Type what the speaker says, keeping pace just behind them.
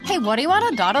Hey, what do you want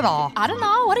to da-da-da? I don't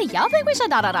know. What do y'all think we should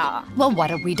da-da-da? Well, what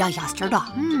did we da yesterday?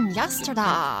 Yesterday.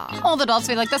 All the days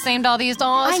feel like the same day these days.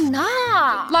 I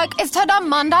know. Like, is today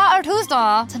Monday or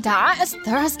Tuesday? Today is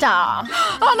Thursday.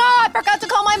 Oh no, I forgot to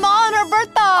call my mom on her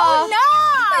birthday. Oh no!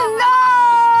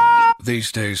 No!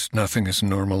 These days, nothing is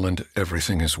normal and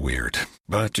everything is weird.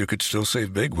 But you could still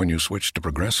save big when you switch to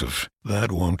Progressive.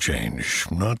 That won't change.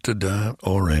 Not today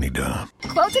or any day.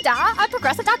 Quote today at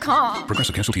Progressive.com.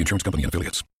 Progressive Casualty Insurance Company and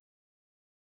Affiliates.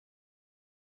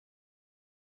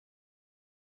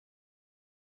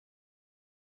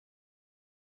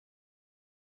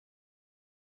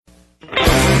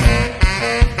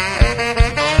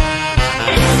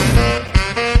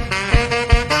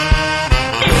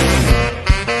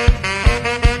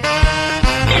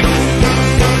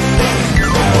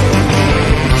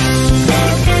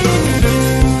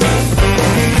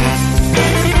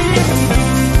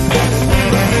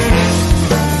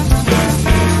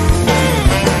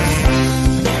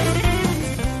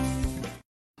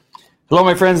 Hello,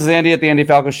 my friends. This is Andy at the Andy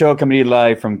Falco Show, coming to you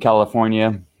live from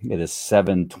California. It is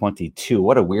 7:22.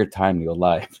 What a weird time to go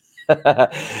live.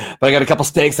 But I got a couple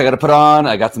steaks I got to put on.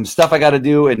 I got some stuff I got to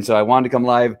do. And so I wanted to come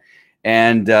live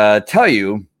and tell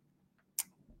you,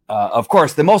 of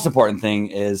course, the most important thing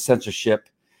is censorship,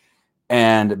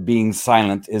 and being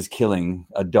silent is killing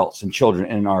adults and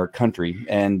children in our country.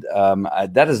 And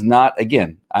that is not,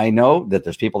 again, I know that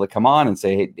there's people that come on and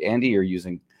say, hey, Andy, you're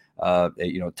using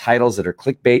titles that are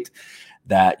clickbait,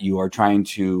 that you are trying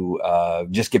to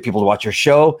just get people to watch your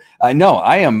show. No,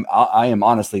 I am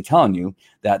honestly telling you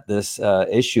that this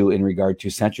issue in regard to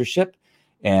censorship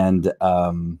and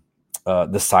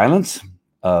the silence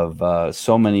of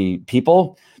so many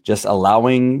people just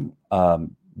allowing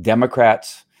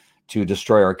Democrats to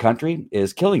destroy our country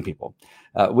is killing people.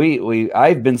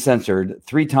 I've been censored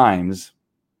 3 times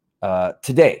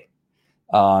today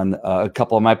on a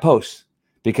couple of my posts,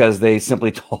 because they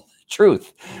simply told the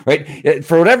truth, right?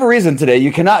 For whatever reason today,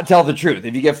 you cannot tell the truth.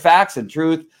 If you give facts and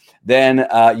truth, then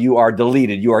you are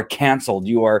deleted. You are canceled.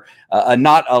 You are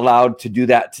not allowed to do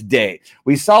that today.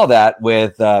 We saw that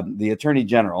with the Attorney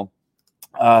General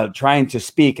trying to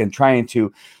speak and trying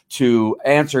to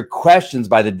answer questions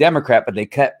by the Democrat, but they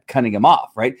kept cutting him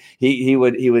off, right? He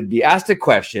would be asked a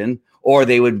question, or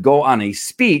they would go on a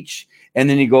speech, and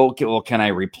then you go, okay, well, can I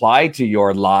reply to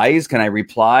your lies? Can I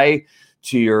reply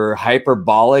to your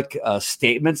hyperbolic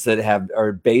statements that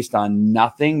are based on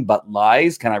nothing but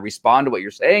lies? Can I respond to what you're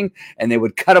saying? And they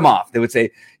would cut him off. They would say,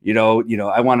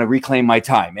 I want to reclaim my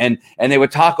time. And they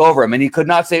would talk over him, and he could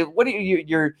not say, what are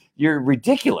you're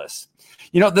ridiculous.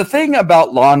 The thing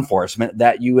about law enforcement,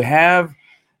 that you have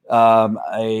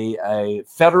a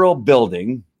federal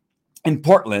building in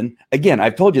Portland. Again,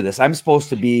 I've told you this. I'm supposed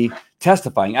to be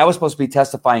testifying. I was supposed to be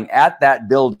testifying at that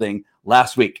building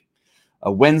last week.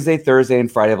 Wednesday, Thursday,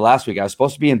 and Friday of last week. I was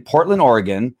supposed to be in Portland,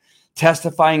 Oregon,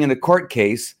 testifying in a court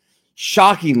case,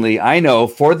 shockingly, I know,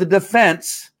 for the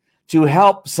defense, to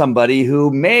help somebody who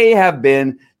may have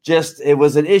been it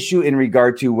was an issue in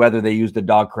regard to whether they used the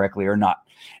dog correctly or not.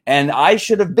 And I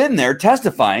should have been there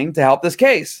testifying to help this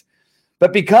case.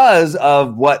 But because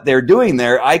of what they're doing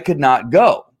there, I could not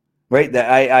go, right?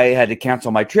 I had to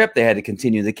cancel my trip. They had to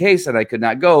continue the case, and I could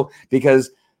not go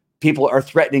because people are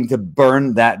threatening to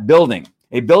burn that building,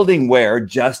 a building where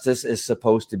justice is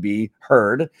supposed to be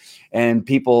heard. And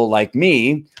people like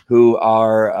me, who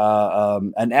are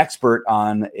an expert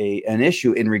on an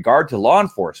issue in regard to law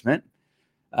enforcement,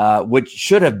 which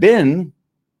should have been,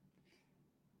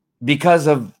 because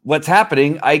of what's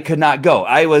happening, I could not go.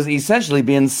 I was essentially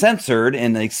being censored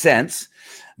in a sense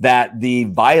that the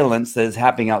violence that is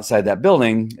happening outside that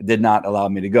building did not allow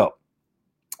me to go.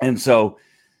 And so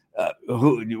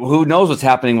who knows what's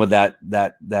happening with that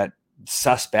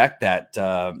suspect, that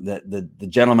the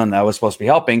gentleman that I was supposed to be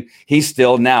helping. He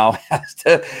still now has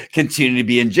to continue to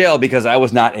be in jail because I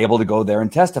was not able to go there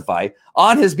and testify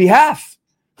on his behalf.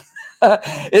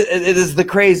 It is the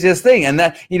craziest thing. And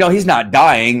that, he's not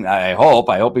dying. I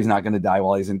hope he's not going to die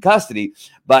while he's in custody,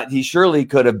 but he surely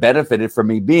could have benefited from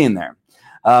me being there.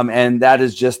 And that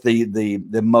is just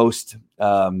the most,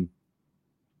 the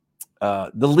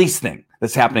least thing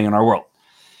that's happening in our world.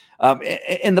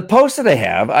 In the post that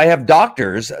I have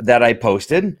doctors that I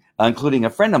posted, including a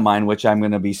friend of mine, which I'm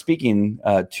going to be speaking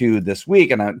to this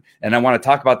week. And I want to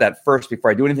talk about that first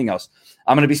before I do anything else.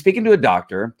 I'm going to be speaking to a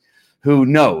doctor who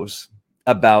knows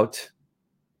about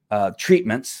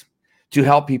treatments to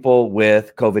help people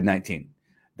with COVID-19,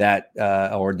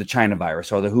 or the China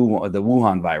virus, or the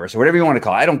Wuhan virus, or whatever you want to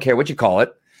call it. I don't care what you call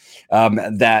it,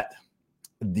 that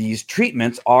these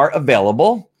treatments are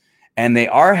available and they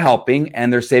are helping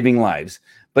and they're saving lives.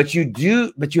 But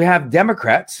you have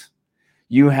Democrats,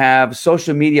 you have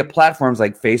social media platforms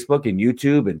like Facebook and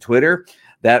YouTube and Twitter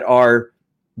that are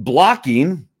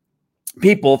blocking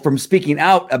people from speaking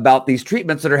out about these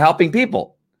treatments that are helping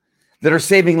people, that are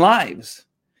saving lives.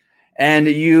 And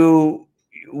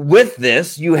with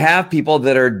this, you have people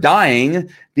that are dying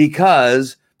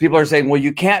because people are saying, well,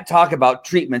 you can't talk about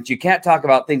treatments. You can't talk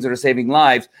about things that are saving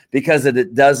lives because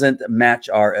it doesn't match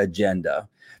our agenda,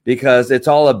 because it's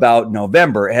all about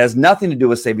November. It has nothing to do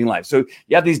with saving lives. So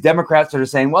you have these Democrats that are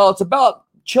saying, well, it's about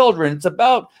children. It's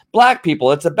about Black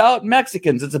people. It's about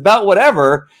Mexicans. It's about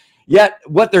whatever. Yet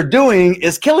what they're doing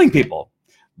is killing people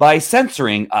by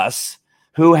censoring us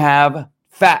who have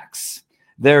facts.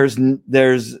 There's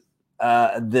this,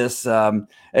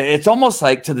 it's almost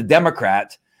like, to the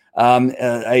Democrat,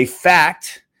 a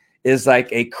fact is like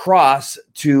a cross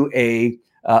to a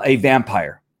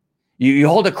vampire. You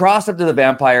hold a cross up to the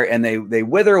vampire and they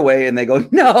wither away and they go,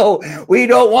 no, we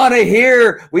don't want to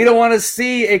hear. We don't want to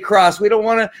see a cross. We don't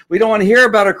want to hear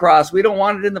about a cross. We don't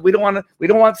want it we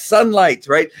don't want sunlight,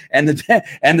 right? And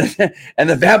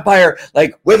the vampire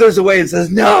like withers away and says,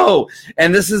 no.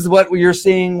 And this is what you're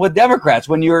seeing with Democrats.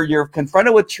 When you're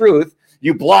confronted with truth,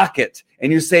 you block it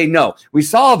and you say no. We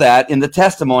saw that in the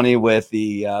testimony with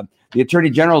the Attorney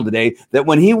General today, that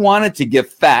when he wanted to give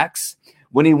facts,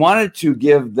 when he wanted to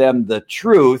give them the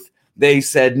truth, they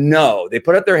said no. They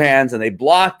put up their hands and they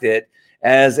blocked it,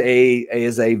 as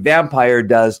a vampire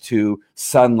does to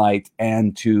sunlight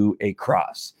and to a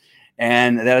cross.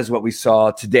 And that is what we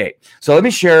saw today. So let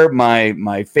me share my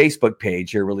Facebook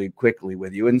page here really quickly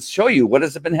with you and show you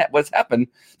what's happened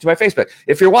to my Facebook.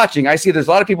 If you're watching, I see there's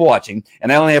a lot of people watching,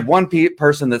 and I only have one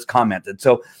person that's commented.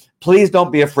 So please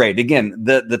don't be afraid. Again,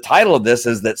 the title of this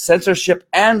is that censorship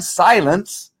and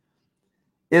silence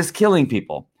is killing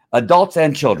people, adults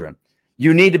and children.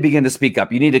 You need to begin to speak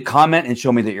up. You need to comment and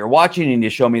show me that you're watching. You need to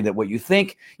show me that what you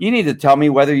think. You need to tell me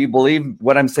whether you believe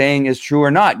what I'm saying is true or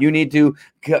not. You need to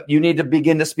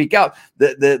begin to speak out.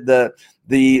 The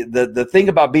thing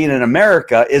about being in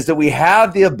America is that we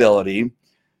have the ability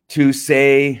to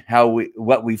say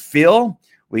what we feel.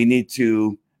 We need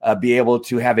to be able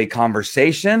to have a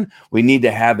conversation. We need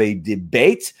to have a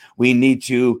debate. We need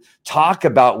to talk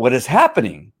about what is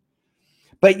happening.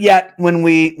 But yet, when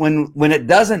it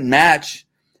doesn't match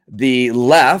the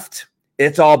left,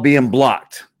 it's all being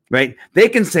blocked, right? They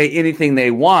can say anything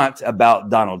they want about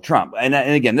Donald Trump. And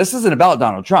again, this isn't about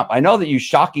Donald Trump. I know that you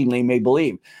shockingly may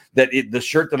believe that the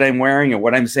shirt that I'm wearing or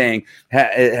what I'm saying,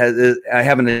 I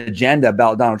have an agenda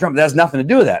about Donald Trump. That has nothing to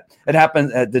do with that. It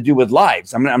happens to do with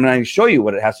lives. I'm going to show you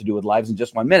what it has to do with lives in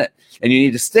just 1 minute. And you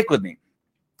need to stick with me.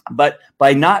 But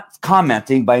by not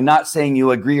commenting, by not saying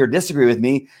you agree or disagree with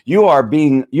me, you are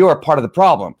part of the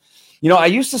problem. You know, I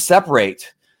used to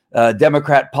separate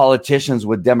Democrat politicians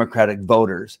with Democratic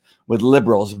voters, with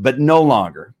liberals, but no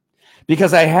longer,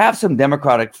 because I have some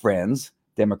Democratic friends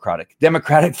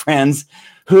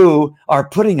who are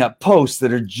putting up posts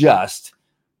that are just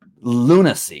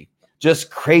lunacy,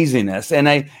 just craziness. And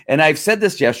I've said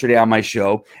this yesterday on my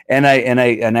show, and I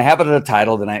have it in a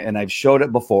title, and I've showed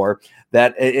it before,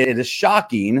 that it is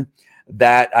shocking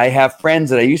that I have friends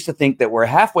that I used to think that were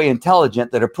halfway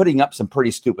intelligent that are putting up some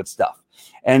pretty stupid stuff.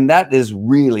 And that is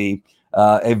really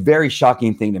a very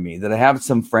shocking thing to me, that I have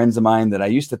some friends of mine that I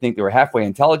used to think they were halfway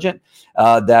intelligent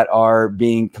that are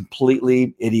being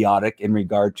completely idiotic in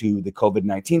regard to the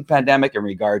COVID-19 pandemic, in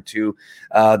regard to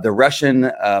the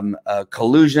Russian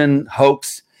collusion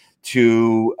hoax,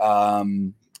 to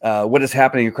what is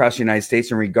happening across the United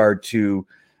States in regard to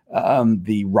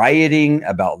the rioting,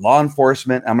 about law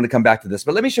enforcement. I'm going to come back to this,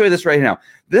 but let me show you this right now.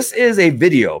 This is a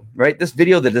video, right? This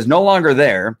video that is no longer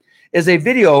there is a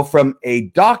video from a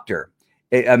doctor,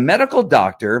 a medical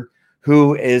doctor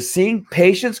who is seeing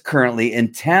patients currently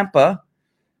in Tampa,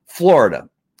 Florida,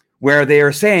 where they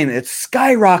are saying it's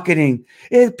skyrocketing.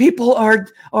 People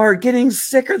are getting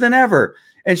sicker than ever.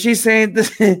 And she's saying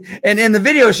this, and in the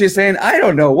video, she's saying, I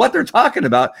don't know what they're talking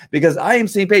about because I am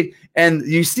seeing patients. And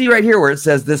you see right here where it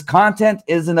says this content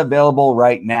isn't available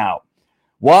right now.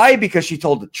 Why? Because she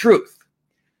told the truth.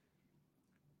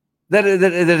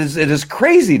 It is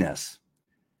craziness.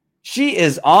 She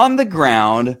is on the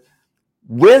ground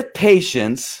with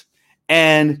patients,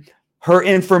 and her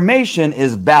information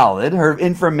is valid. Her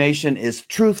information is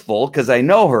truthful because I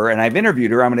know her and I've interviewed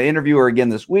her. I'm going to interview her again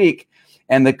this week.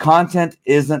 And the content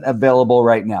isn't available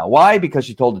right now. Why? Because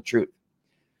she told the truth.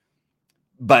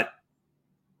 But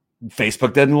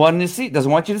Facebook doesn't want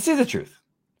you to see the truth.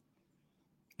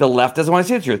 The left doesn't want to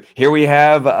see the truth. Here we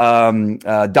have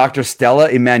Dr. Stella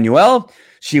Emanuel.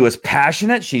 She was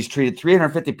passionate. She's treated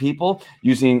 350 people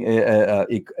using a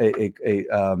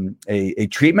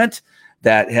treatment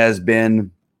that has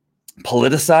been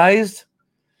politicized,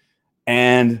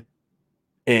 and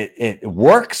it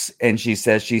works. And she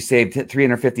says she saved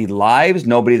 350 lives.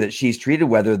 Nobody that she's treated,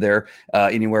 whether they're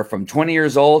anywhere from 20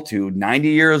 years old to 90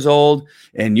 years old,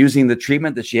 and using the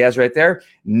treatment that she has right there,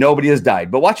 nobody has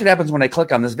died. But watch what happens when I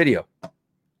click on this video.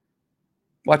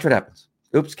 Watch what happens.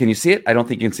 Oops, can you see it? I don't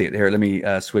think you can see it. Here, let me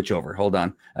switch over. Hold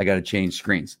on. I got to change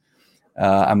screens.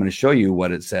 I'm going to show you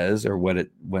what it says, or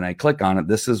when I click on it,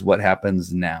 this is what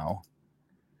happens now.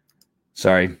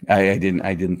 Sorry, I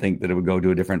didn't think that it would go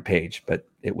to a different page, but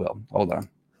it will. Hold on.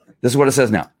 This is what it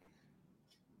says now.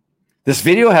 This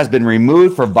video has been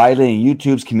removed for violating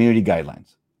YouTube's community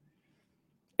guidelines.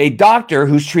 A doctor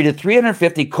who's treated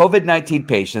 350 COVID-19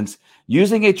 patients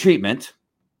using a treatment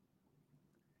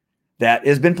that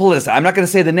has been politicized. I'm not going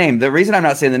to say the name. The reason I'm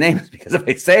not saying the name is because if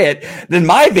I say it, then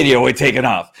my video would take it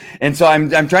off. And so I'm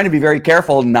trying to be very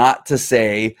careful not to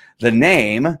say the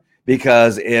name,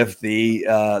 because if the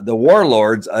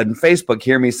warlords on Facebook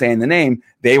hear me saying the name,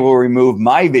 they will remove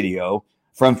my video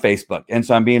from Facebook. And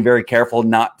so I'm being very careful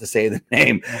not to say the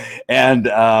name. And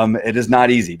it is not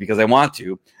easy because I want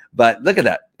to. But look at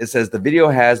that. It says the video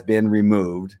has been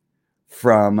removed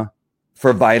for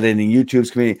violating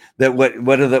YouTube's community. That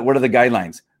what are the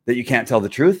guidelines? That you can't tell the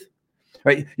truth,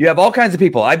 right? You have all kinds of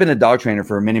people. I've been a dog trainer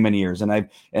for many, many years, and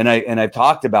I've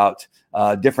talked about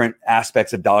different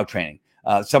aspects of dog training.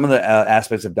 Some of the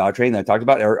aspects of dog training that I talked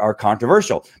about are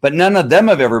controversial, but none of them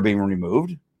have ever been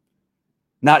removed.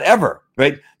 Not ever,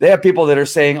 right? They have people that are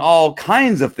saying all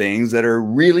kinds of things that are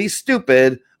really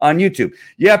stupid on YouTube.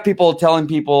 You have people telling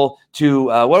people to,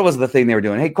 what was the thing they were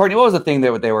doing? Hey, Courtney, what was the thing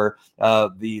that they were,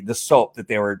 the soap that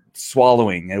they were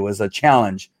swallowing? It was a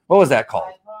challenge. What was that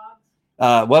called?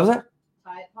 What was that?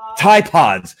 Tide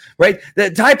Pods, right?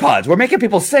 The Tide Pods were making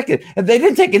people sick, and they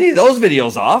didn't take any of those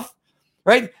videos off,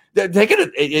 right?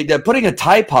 Putting a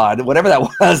Tide Pod, whatever that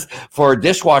was, for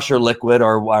dishwasher liquid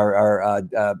or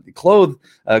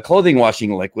clothing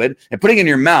washing liquid, and putting it in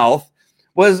your mouth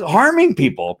was harming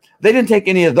people. They didn't take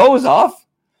any of those off.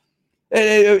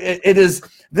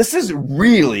 This is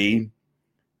really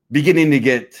beginning to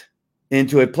get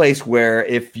into a place where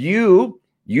if you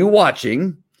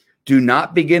watching do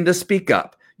not begin to speak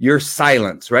up, you're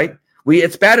silenced, right?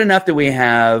 It's bad enough that we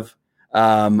have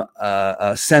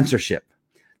censorship.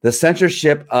 The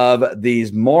censorship of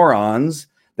these morons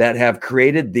that have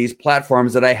created these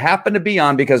platforms that I happen to be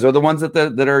on because they're the ones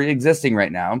that are existing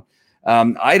right now.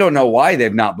 I don't know why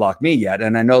they've not blocked me yet,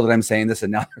 and I know that I'm saying this,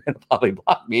 and now they're going to probably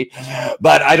block me.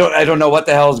 But I don't know what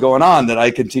the hell is going on that I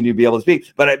continue to be able to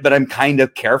speak. But I'm kind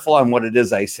of careful on what it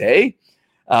is I say.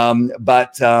 We're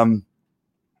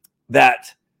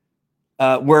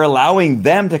allowing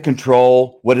them to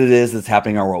control what it is that's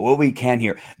happening in our world, what we can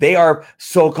hear. They are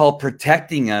so-called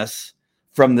protecting us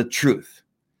from the truth,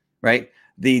 right?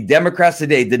 The Democrats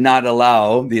today did not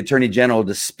allow the Attorney General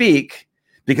to speak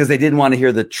because they didn't want to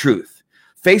hear the truth.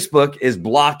 Facebook is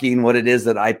blocking what it is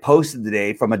that I posted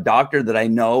today from a doctor that I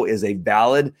know is a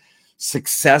valid,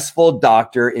 successful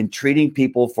doctor in treating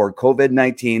people for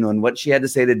COVID-19. And what she had to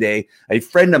say today, a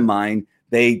friend of mine,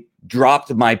 they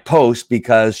dropped my post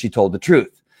because she told the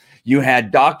truth. You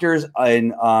had doctors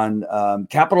on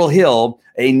Capitol Hill,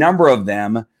 a number of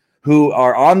them, who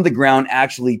are on the ground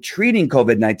actually treating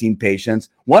COVID-19 patients,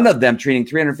 one of them treating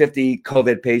 350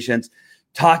 COVID patients,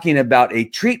 talking about a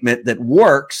treatment that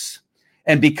works.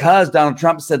 And because Donald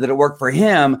Trump said that it worked for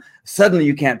him, suddenly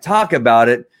you can't talk about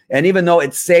it. And even though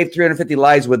it saved 350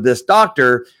 lives with this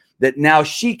doctor, that now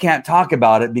she can't talk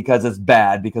about it because it's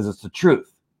bad, because it's the truth.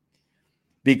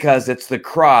 Because it's the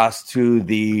cross to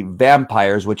the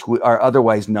vampires, which are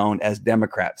otherwise known as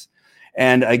Democrats.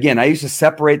 And again, I used to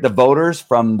separate the voters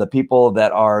from the people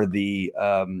that are the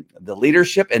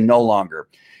leadership, and no longer.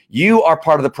 You are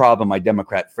part of the problem, my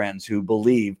Democrat friends, who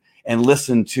believe and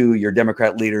listen to your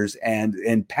Democrat leaders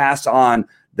and pass on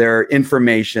their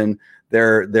information,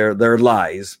 their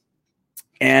lies.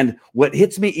 And what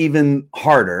hits me even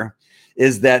harder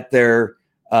is that they're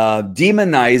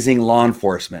demonizing law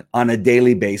enforcement on a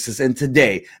daily basis. And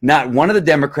today, not one of the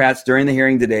Democrats during the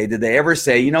hearing today did they ever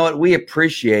say, you know what, we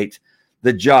appreciate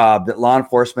the job that law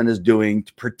enforcement is doing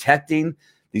to protecting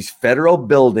these federal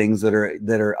buildings that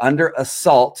are under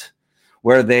assault,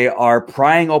 where they are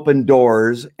prying open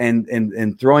doors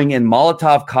and throwing in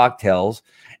Molotov cocktails,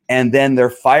 and then they're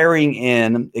firing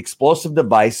in explosive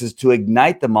devices to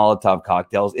ignite the Molotov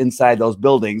cocktails inside those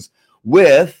buildings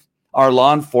with our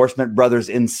law enforcement brothers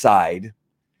inside,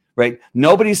 right?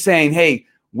 Nobody's saying, hey,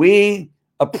 we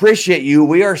appreciate you.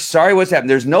 We are sorry what's happened.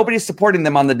 There's nobody supporting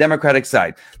them on the Democratic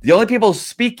side. The only people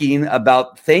speaking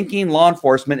about thanking law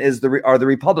enforcement are the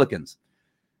Republicans.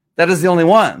 That is the only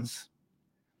ones.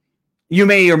 You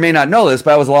may or may not know this,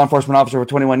 but I was a law enforcement officer for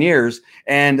 21 years.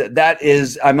 And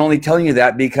I'm only telling you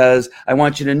that because I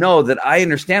want you to know that I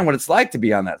understand what it's like to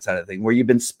be on that side of the thing, where you've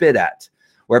been spit at,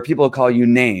 where people call you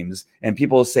names and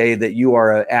people say that you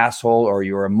are an asshole or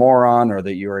you're a moron or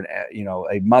that you're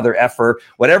a mother effer,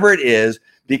 whatever it is,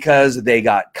 because they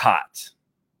got caught.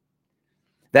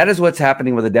 That is what's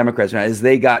happening with the Democrats now, is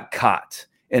they got caught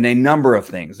in a number of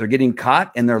things. They're getting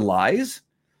caught in their lies.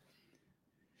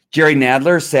 Jerry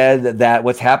Nadler said that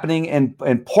what's happening in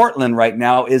Portland right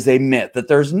now is a myth, that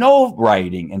there's no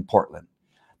rioting in Portland,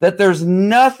 that there's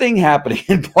nothing happening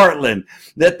in Portland,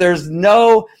 that there's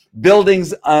no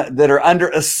buildings that are under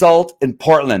assault in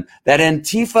Portland, that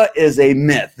Antifa is a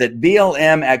myth, that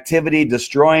BLM activity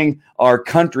destroying our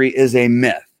country is a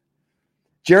myth.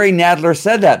 Jerry Nadler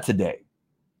said that today.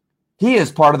 He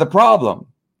is part of the problem.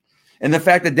 And the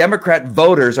fact that Democrat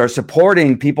voters are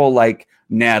supporting people like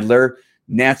Nadler,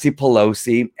 Nancy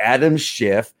Pelosi, Adam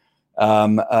Schiff,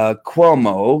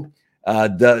 Cuomo,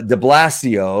 de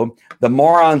Blasio, the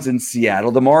morons in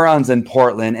Seattle, the morons in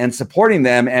Portland, and supporting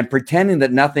them and pretending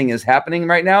that nothing is happening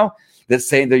right now,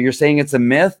 that you're saying it's a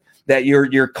myth, that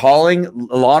you're calling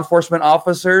law enforcement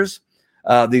officers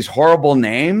these horrible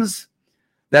names,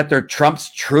 that they're Trump's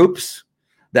troops,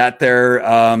 that they're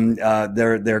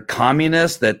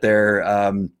communists, that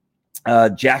they're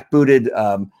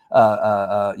jackbooted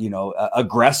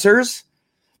aggressors.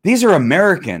 These are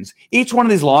Americans. Each one of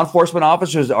these law enforcement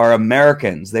officers are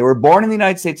Americans. They were born in the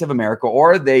United States of America,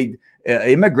 or they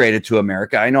immigrated to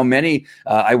America. I know many.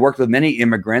 I worked with many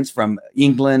immigrants from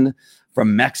England,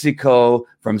 from Mexico,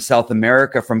 from South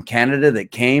America, from Canada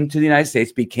that came to the United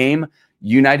States, became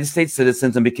United States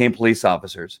citizens, and became police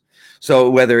officers. So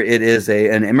whether it is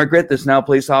an immigrant that's now a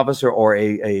police officer or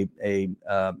an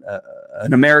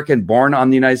American born on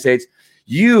the United States,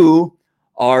 you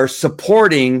are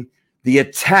supporting the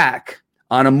attack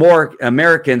on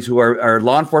Americans who are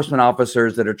law enforcement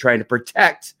officers that are trying to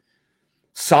protect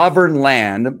sovereign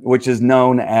land, which is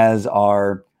known as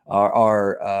our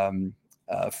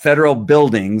federal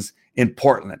buildings in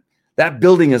Portland. That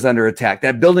building is under attack.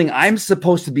 That building I'm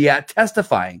supposed to be at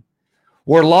testifying,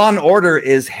 where law and order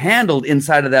is handled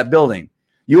inside of that building.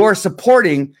 You are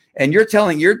supporting, and you're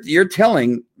telling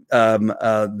the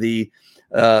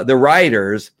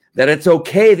rioters that it's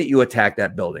okay that you attack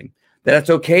that building, that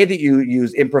it's okay that you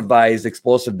use improvised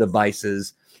explosive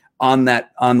devices on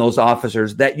those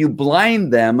officers, that you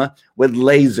blind them with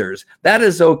lasers. That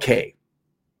is okay,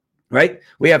 right?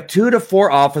 We have 2 to 4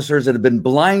 officers that have been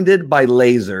blinded by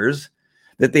lasers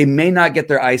that they may not get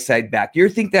their eyesight back. You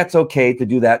think that's okay to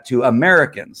do that to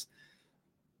Americans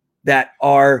that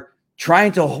are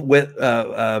trying to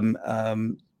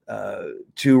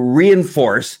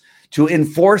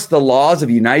enforce the laws of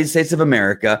the United States of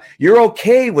America? You're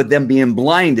okay with them being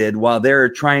blinded while they're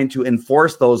trying to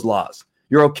enforce those laws.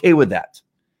 You're okay with that.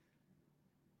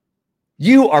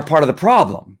 You are part of the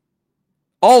problem,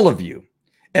 all of you.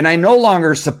 And I no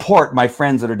longer support my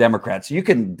friends that are Democrats. You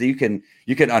can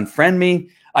unfriend me.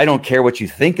 I don't care what you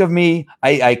think of me.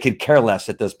 I could care less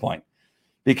at this point,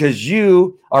 because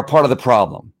you are part of the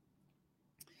problem.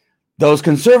 Those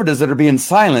conservatives that are being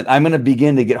silent, I'm going to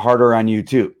begin to get harder on you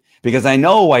too, because I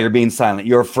know why you're being silent.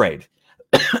 You're afraid.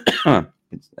 I'm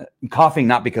coughing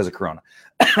not because of Corona.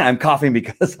 I'm coughing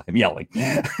because I'm yelling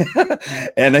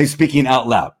and I'm speaking out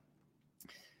loud.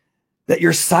 That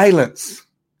your silence.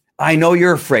 I know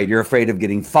you're afraid. You're afraid of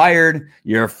getting fired.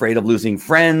 You're afraid of losing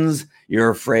friends. You're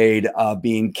afraid of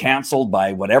being canceled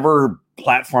by whatever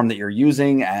platform that you're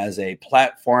using as a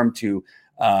platform to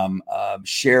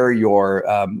share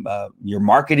your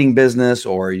marketing business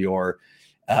or your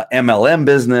MLM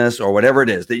business or whatever it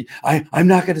is. I'm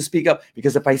not going to speak up,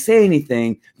 because if I say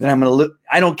anything, then I'm going to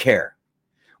I don't care.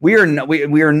 We are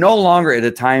no longer at a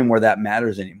time where that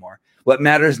matters anymore. What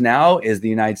matters now is the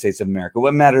United States of America.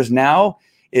 What matters now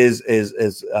is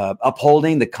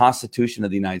upholding the Constitution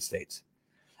of the United States.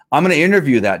 I'm going to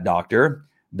interview that doctor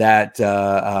that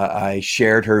I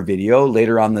shared her video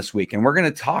later on this week, and we're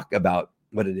going to talk about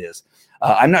what it is.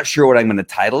 I'm not sure what I'm going to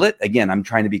title it. Again, I'm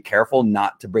trying to be careful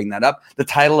not to bring that up. The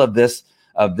title of this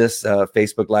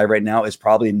Facebook Live right now is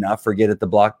probably enough. Forget it.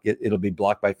 It'll be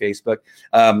blocked by Facebook.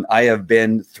 I have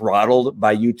been throttled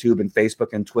by YouTube and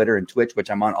Facebook and Twitter and Twitch, which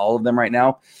I'm on all of them right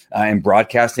now. I'm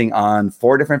broadcasting on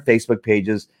 4 different Facebook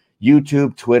pages,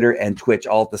 YouTube, Twitter, and Twitch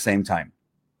all at the same time.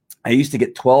 I used to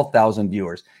get 12,000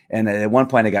 viewers. And at one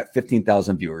point I got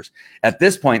 15,000 viewers. At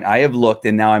this point, I have looked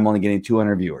and now I'm only getting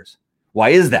 200 viewers. Why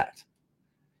is that?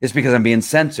 It's because I'm being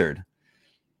censored.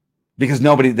 Because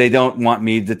they don't want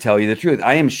me to tell you the truth.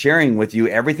 I am sharing with you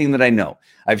everything that I know.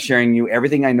 I'm sharing you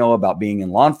everything I know about being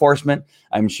in law enforcement.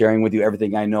 I'm sharing with you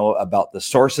everything I know about the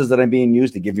sources that I'm being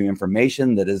used to give you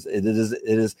information that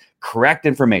is correct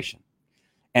information.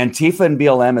 Antifa and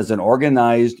BLM is an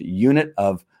organized unit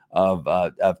of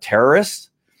terrorists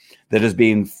that is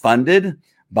being funded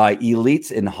by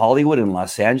elites in Hollywood and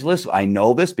Los Angeles. I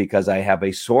know this because I have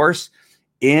a source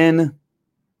in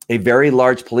a very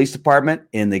large police department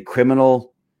in the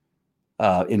criminal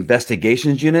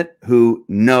investigations unit who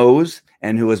knows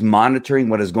and who is monitoring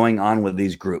what is going on with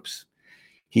these groups.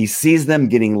 He sees them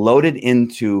getting loaded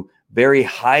into very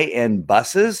high-end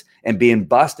buses and being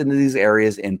bussed into these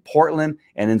areas in Portland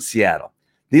and in Seattle.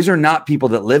 These are not people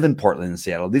that live in Portland and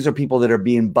Seattle. These are people that are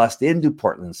being bussed into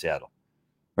Portland and Seattle,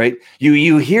 right?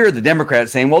 You hear the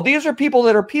Democrats saying, well, these are people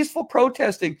that are peaceful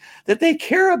protesting, that they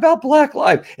care about Black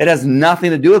lives. It has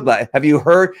nothing to do with Black. Have you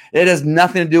heard? It has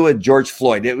nothing to do with George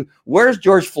Floyd. Where's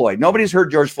George Floyd? Nobody's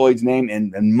heard George Floyd's name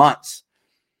in months.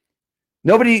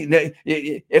 Nobody,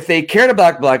 if they cared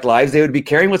about Black lives, they would be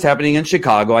caring what's happening in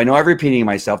Chicago. I know I'm repeating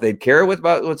myself. They'd care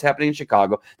about what's happening in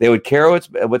Chicago. They would care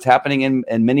what's happening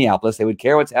in Minneapolis. They would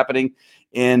care what's happening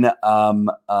in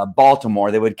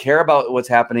Baltimore. They would care about what's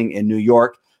happening in New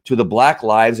York to the Black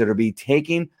lives that are being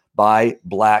taken by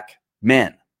Black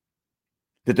men,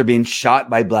 that they're being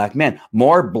shot by Black men.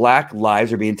 More Black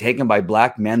lives are being taken by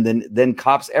Black men than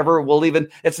cops ever will even.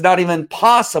 It's not even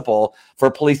possible for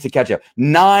police to catch up.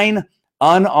 9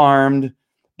 unarmed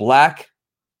Black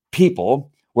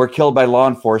people were killed by law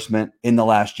enforcement in the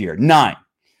last year. 9.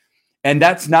 And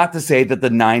that's not to say that the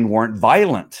 9 weren't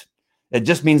violent. It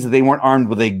just means that they weren't armed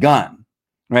with a gun,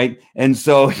 right? And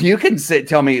so you can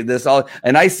tell me this all,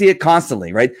 and I see it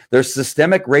constantly, right? There's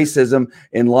systemic racism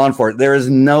in law enforcement. There is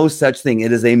no such thing.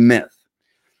 It is a myth.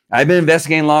 I've been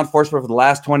investigating law enforcement for the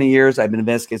last 20 years. I've been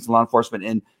investigating law enforcement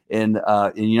in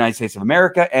the United States of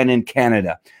America and in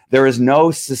Canada. There is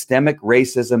no systemic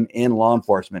racism in law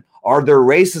enforcement. Are there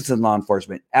racists in law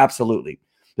enforcement? Absolutely.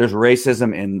 There's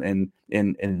racism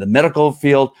in the medical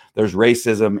field. There's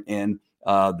racism in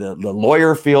the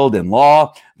lawyer field in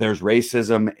law. There's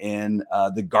racism in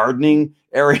the gardening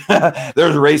area.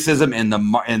 There's racism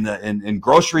in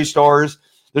grocery stores.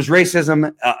 There's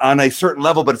racism on a certain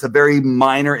level, but it's a very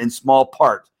minor and small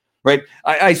part, right?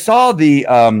 I saw the,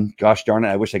 gosh darn it,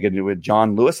 I wish I could do it.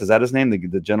 John Lewis, is that his name?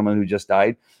 The gentleman who just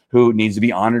died, who needs to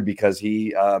be honored because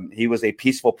he was a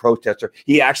peaceful protester.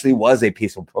 He actually was a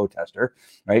peaceful protester,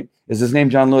 right? Is his name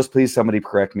John Lewis? Please, somebody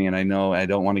correct me. And I know I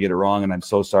don't want to get it wrong, and I'm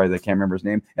so sorry that I can't remember his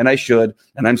name, and I should,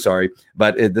 and I'm sorry,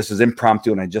 but this is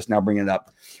impromptu, and I just now bring it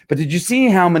up. But did you see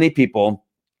how many people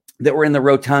that were in the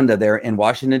rotunda there in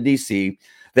Washington, D.C.,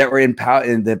 that were in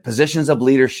the positions of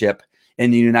leadership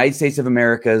in the United States of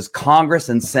America's Congress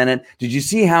and Senate? Did you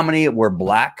see how many were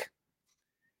Black?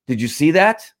 Did you see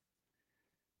that?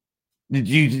 Do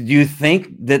you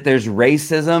think that there's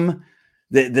racism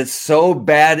that's so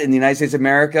bad in the United States of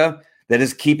America that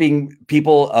is keeping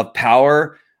people of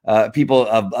power, people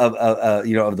of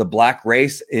the Black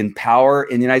race in power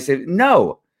in the United States?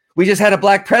 No, we just had a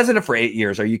Black president for 8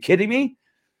 years. Are you kidding me?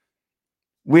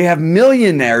 We have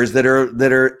millionaires that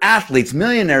are athletes,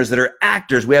 millionaires that are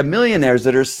actors. We have millionaires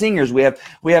that are singers. We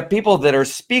have people that are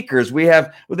speakers.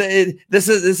 This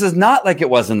is not like it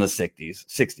was in the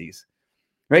 60s,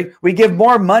 right? We give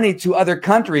more money to other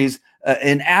countries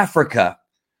in Africa,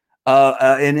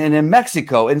 in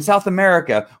Mexico, in South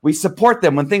America. We support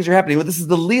them when things are happening. This is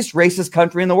the least racist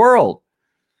country in the world.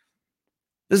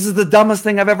 This is the dumbest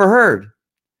thing I've ever heard.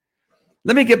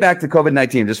 Let me get back to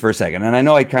COVID-19 just for a second. And I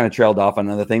know I kind of trailed off on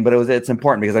another thing, but it's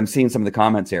important because I'm seeing some of the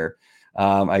comments here.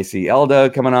 I see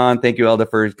Elda coming on. Thank you, Elda,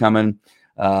 for coming.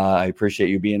 I appreciate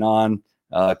you being on.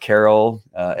 Carol,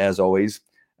 as always.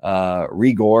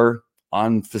 Rigor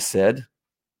on Faced.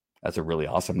 That's a really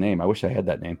awesome name. I wish I had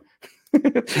that name.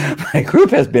 My group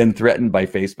has been threatened by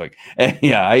Facebook. And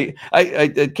yeah,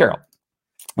 Carol,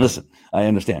 listen, I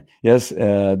understand. Yes,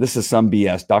 this is some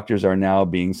BS. Doctors are now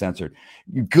being censored.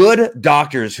 Good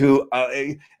doctors who,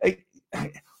 it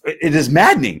is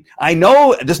maddening. I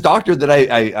know this doctor that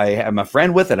I am a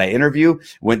friend with, that I interview,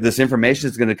 when this information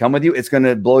is going to come with you, it's going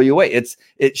to blow you away.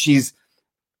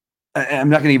 I'm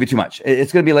not going to give you too much.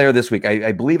 It's going to be later this week.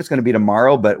 I believe it's going to be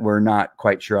tomorrow, but we're not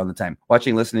quite sure on the time.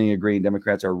 Watching, listening, agreeing,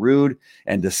 Democrats are rude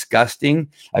and disgusting.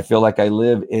 I feel like I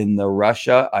live in the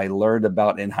Russia I learned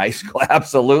about in high school.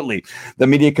 Absolutely. The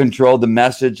media controlled the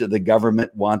message that the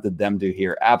government wanted them to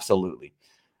hear. Absolutely.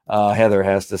 Heather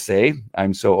has to say,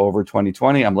 I'm so over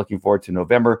 2020. I'm looking forward to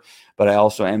November, but I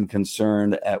also am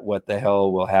concerned at what the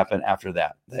hell will happen after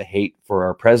that. The hate for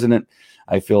our president,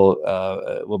 I feel,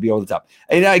 will be over the top.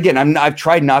 And again, I've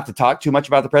tried not to talk too much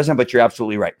about the president, but you're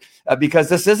absolutely right, because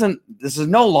this is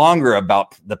no longer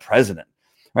about the president,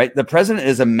 right? The president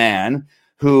is a man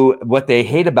who, what they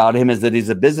hate about him is that he's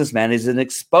a businessman.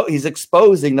 He's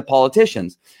exposing the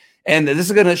politicians. And this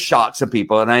is going to shock some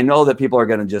people, and I know that people are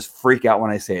going to just freak out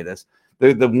when I say this.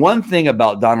 The one thing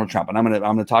about Donald Trump, and I'm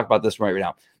going to talk about this right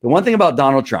now. The one thing about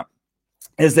Donald Trump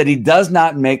is that he does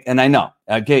not make, and I know,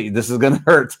 okay, this is going to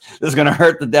hurt. This is going to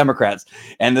hurt the Democrats,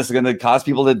 and this is going to cause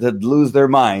people to lose their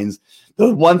minds.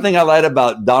 The one thing I like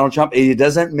about Donald Trump is he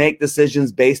doesn't make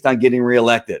decisions based on getting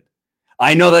reelected.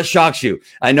 I know that shocks you.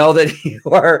 I know that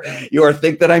you are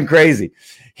think that I'm crazy.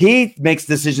 He makes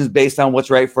decisions based on what's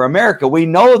right for America. We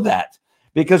know that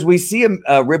because we see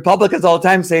Republicans all the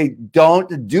time say,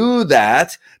 don't do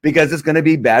that because it's going to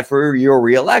be bad for your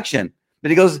reelection.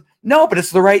 But he goes, no, but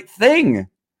it's the right thing,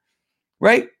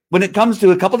 right? When it comes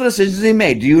to a couple of decisions he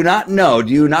made, do you not know?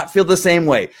 Do you not feel the same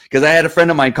way? Because I had a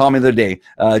friend of mine call me the other day.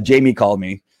 Jamie called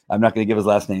me. I'm not going to give his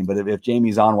last name, but if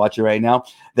Jamie's on watching right now,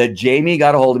 that Jamie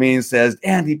got a hold of me and says,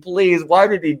 Andy, please, why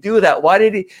did he do that? Why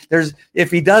did he?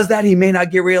 If he does that, he may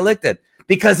not get reelected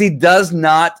because he does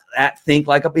not think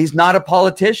he's not a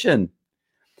politician.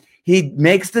 He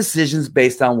makes decisions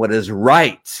based on what is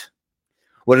right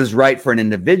for an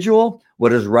individual,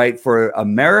 what is right for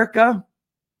America,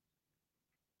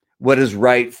 what is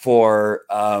right for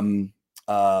the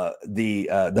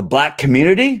Black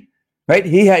community. Right?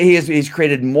 He's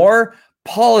created more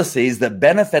policies that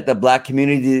benefit the Black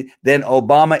community than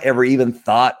Obama ever even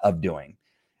thought of doing.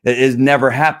 It has never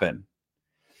happened.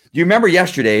 Do you remember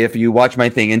yesterday, if you watch my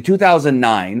thing, in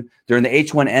 2009, during the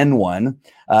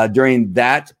H1N1, during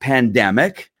that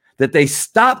pandemic, that they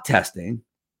stopped testing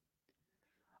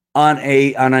on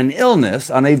an illness,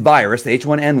 on a virus, the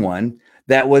H1N1,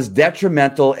 that was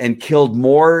detrimental and killed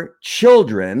more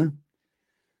children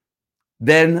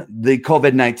than the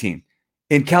COVID-19.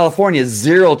 In California,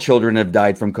 0 children have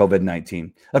died from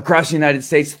COVID-19. Across the United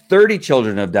States, 30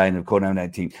 children have died of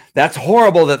COVID-19. That's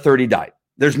horrible that 30 died.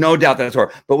 There's no doubt that's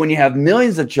horrible. But when you have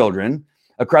millions of children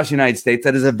across the United States,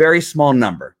 that is a very small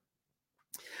number.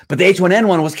 But the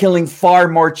H1N1 was killing far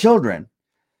more children.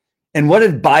 And what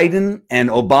did Biden and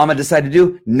Obama decide to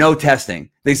do? No testing.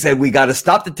 They said, we got to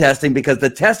stop the testing because the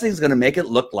testing is going to make it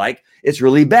look like it's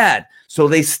really bad. So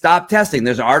they stopped testing.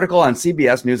 There's an article on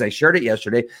CBS News. I shared it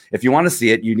yesterday. If you want to see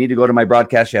it, you need to go to my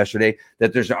broadcast yesterday,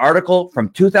 that there's an article from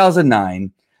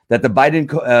 2009 that the Biden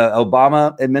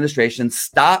Obama administration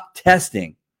stopped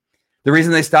testing. The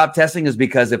reason they stopped testing is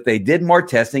because if they did more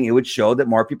testing, it would show that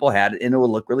more people had it and it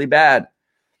would look really bad.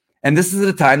 And this is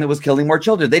at a time that was killing more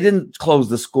children. They didn't close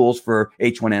the schools for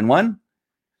H1N1,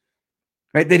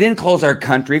 right? They didn't close our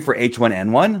country for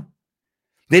H1N1.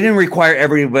 They didn't require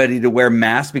everybody to wear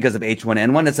masks because of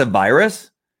H1N1. It's a virus.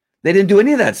 They didn't do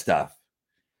any of that stuff.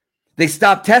 They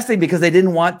stopped testing because they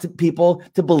didn't want people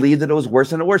to believe that it was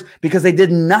worse and worse because they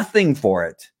did nothing for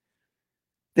it.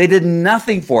 They did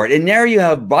nothing for it. And there you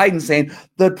have Biden saying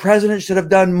the president should have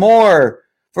done more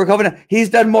for COVID. He's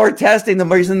done more testing. The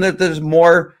reason that there's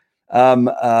more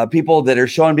people that are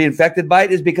shown to be infected by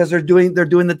it is because they're doing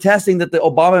the testing that the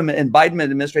Obama and Biden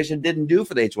administration didn't do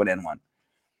for the H1N1.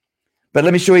 But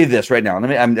let me show you this right now.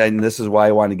 And this is why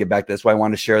I wanted to get back to this. Why I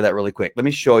want to share that really quick. Let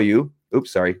me show you.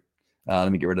 Oops, sorry.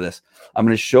 Let me get rid of this. I'm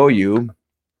going to show you.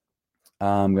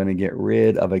 I'm going to get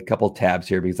rid of a couple tabs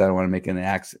here because I don't want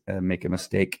to make a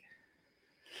mistake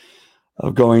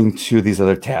of going to these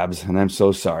other tabs. And I'm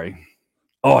so sorry.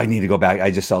 Oh, I need to go back.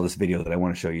 I just saw this video that I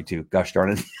want to show you too. Gosh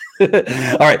darn it.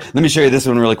 All right, let me show you this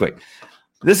one really quick.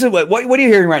 This is what are you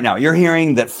hearing right now? You're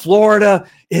hearing that Florida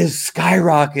is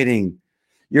skyrocketing.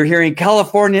 You're hearing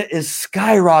California is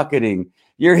skyrocketing.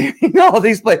 You're hearing all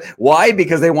these places. Why?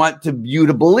 Because they want you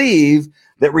to believe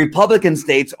that Republican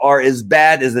states are as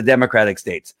bad as the Democratic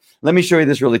states. Let me show you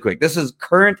this really quick. This is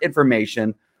current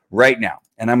information right now.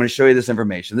 And I'm going to show you this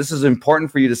information. This is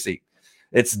important for you to see.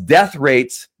 It's death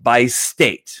rates by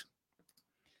state.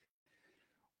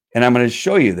 And I'm going to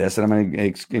show you this, and I'm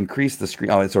going to increase the screen.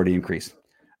 Oh, it's already increased.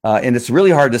 And it's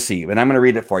really hard to see, and I'm going to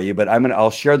read it for you, but I'll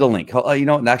share the link.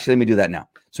 Actually, let me do that now.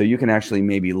 So you can actually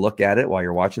maybe look at it while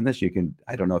you're watching this. You can,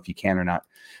 I don't know if you can or not,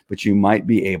 but you might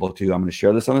be able to. I'm going to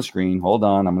share this on the screen. Hold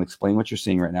on. I'm going to explain what you're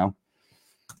seeing right now.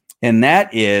 And that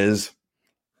is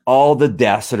all the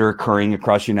deaths that are occurring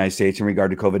across the United States in regard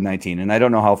to COVID-19. And I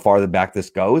don't know how far back this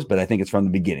goes, but I think it's from the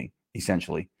beginning,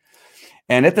 essentially.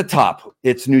 And at the top,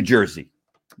 it's New Jersey.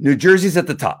 New Jersey's at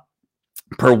the top.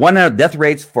 per 100 death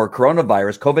rates for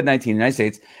coronavirus, COVID-19 in the United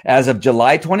States as of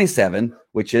July 27,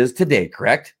 which is today,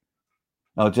 correct?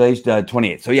 Oh, today's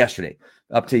 28th. So yesterday,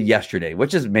 up to yesterday,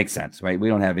 which makes sense, right? We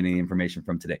don't have any information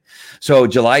from today. So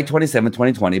July 27,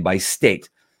 2020 by state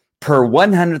per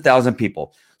 100,000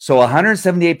 people. So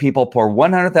 178 people per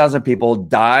 100,000 people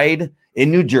died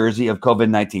in New Jersey of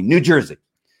COVID-19. New Jersey.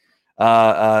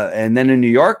 And then in New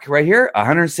York, right here,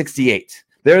 168.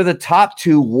 They're the top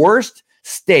two worst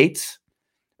states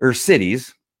or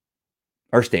cities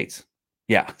or states.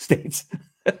 Yeah, states.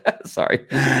 Sorry.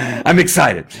 I'm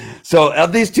excited. So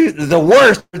of these two, the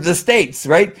worst are the states,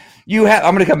 right?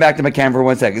 I'm going to come back to McCann for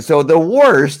 1 second. So the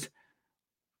worst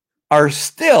are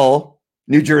still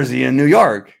New Jersey and New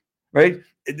York, right?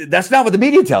 That's not what the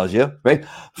media tells you, right?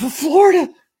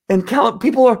 Florida and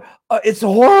people are, it's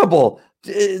horrible.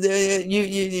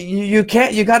 You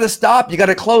can't, you got to stop. You got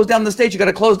to close down the states. You got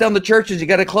to close down the churches. You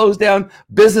got to close down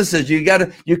businesses. You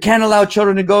can't allow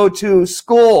children to go to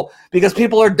school because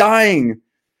people are dying.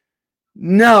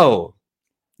 No,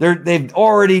 they've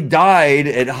already died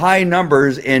at high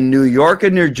numbers in New York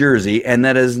and New Jersey. And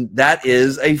that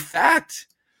is a fact.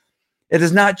 It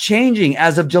is not changing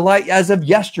as of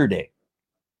yesterday.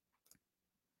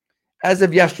 As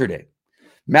of yesterday.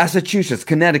 Massachusetts,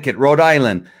 Connecticut, Rhode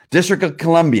Island, District of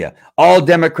Columbia, all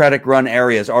Democratic-run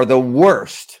areas are the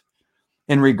worst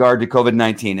in regard to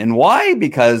COVID-19. And why?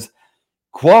 Because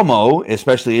Cuomo,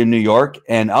 especially in New York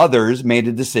and others, made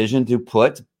a decision to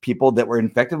put people that were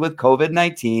infected with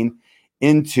COVID-19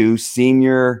 into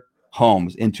senior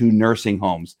homes, into nursing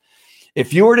homes.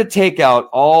 If you were to take out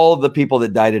all the people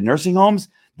that died in nursing homes,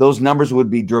 those numbers would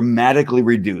be dramatically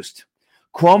reduced.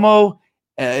 Cuomo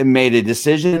made a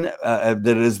decision that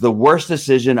is the worst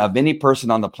decision of any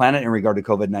person on the planet in regard to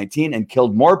COVID-19 and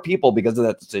killed more people because of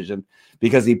that decision,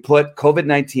 because he put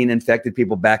COVID-19 infected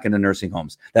people back into nursing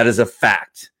homes. That is a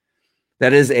fact.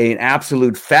 That is an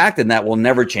absolute fact, and that will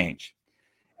never change.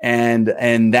 And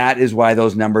that is why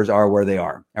those numbers are where they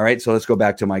are. All right, so let's go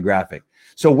back to my graphic.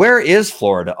 So where is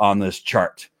Florida on this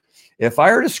chart? If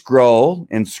I were to scroll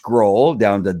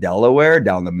down to Delaware,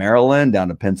 down to Maryland, down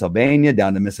to Pennsylvania,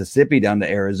 down to Mississippi, down to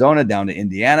Arizona, down to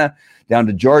Indiana, down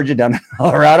to Georgia, down to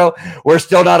Colorado, we're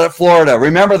still not at Florida.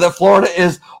 Remember that Florida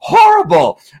is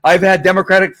horrible. I've had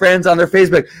Democratic friends on their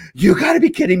Facebook. You got to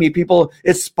be kidding me, people.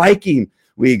 It's spiking.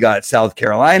 We got South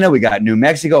Carolina. We got New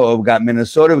Mexico. Oh, we got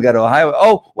Minnesota. We got Ohio.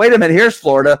 Oh, wait a minute. Here's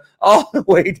Florida all the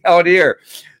way down here.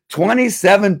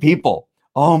 27 people.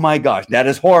 Oh my gosh, that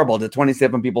is horrible that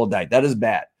 27 people died. That is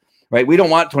bad, right? We don't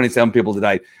want 27 people to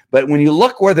die. But when you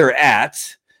look where they're at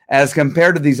as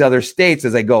compared to these other states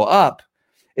as they go up,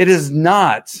 it is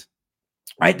not,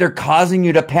 right? They're causing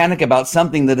you to panic about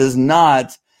something that is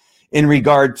not in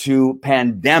regard to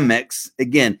pandemics.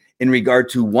 Again, in regard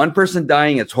to one person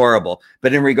dying, it's horrible.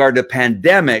 But in regard to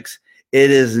pandemics,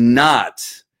 it is not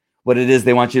what it is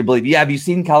they want you to believe. Yeah, have you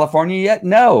seen California yet?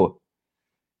 No.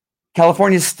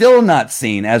 California is still not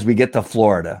seen as we get to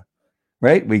Florida,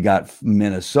 right? We got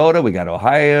Minnesota, we got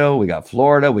Ohio, we got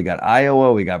Florida, we got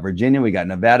Iowa, we got Virginia, we got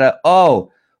Nevada.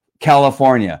 Oh,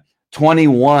 California,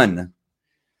 21,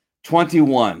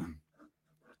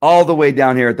 all the way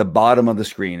down here at the bottom of the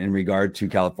screen in regard to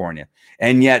California.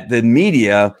 And yet the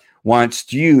media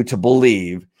wants you to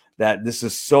believe that this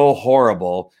is so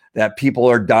horrible that people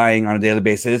are dying on a daily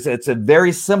basis. It's a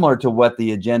very similar to what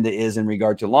the agenda is in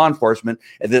regard to law enforcement,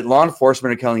 that law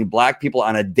enforcement are killing black people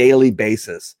on a daily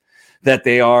basis, that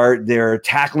they're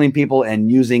tackling people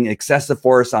and using excessive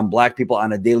force on black people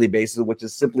on a daily basis, which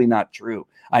is simply not true.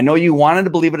 I know you wanted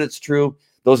to believe it's true.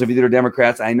 Those of you that are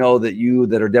Democrats, I know that you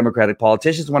that are Democratic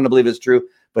politicians want to believe it's true,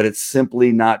 but it's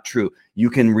simply not true. You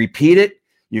can repeat it.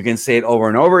 You can say it over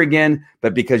and over again,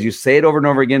 but because you say it over and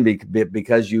over again,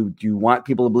 because you want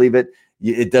people to believe it,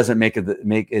 it doesn't make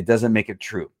it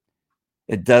true.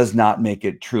 It does not make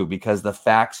it true because the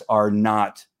facts are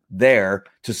not there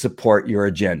to support your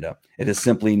agenda. It is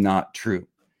simply not true.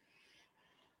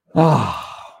 All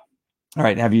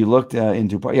right. Have you looked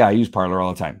into? Yeah, I use Parler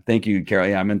all the time. Thank you, Carol.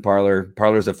 Yeah, I'm in Parler.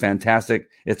 Parler is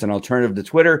it's an alternative to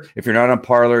Twitter. If you're not on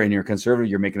Parler and you're conservative,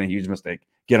 you're making a huge mistake.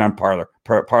 Get on Parler.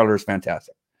 Parler is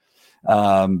fantastic.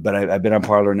 But I've been on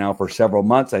Parler now for several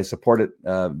months. I support it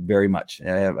very much.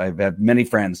 I've had many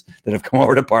friends that have come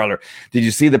over to Parler. Did you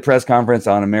see the press conference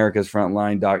on America's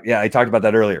Frontline Doc? Yeah, I talked about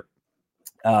that earlier.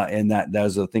 And that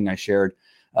was the thing I shared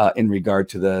in regard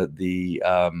to the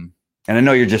and I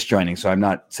know you're just joining, so I'm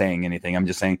not saying anything. I'm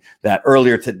just saying that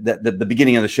earlier the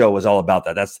beginning of the show was all about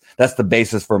that. That's the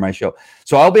basis for my show.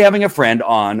 So I'll be having a friend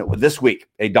on this week,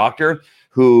 a doctor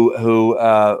who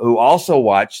also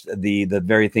watched the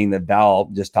very thing that Val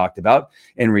just talked about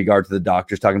in regard to the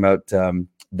doctors talking about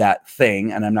that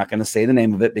thing, and I'm not going to say the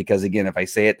name of it because, again, if I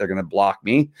say it, they're going to block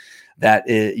me.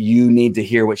 You need to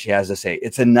hear what she has to say.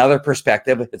 It's another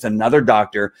perspective. It's another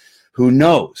doctor who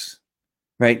knows,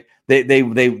 right?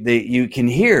 You can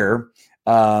hear.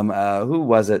 Who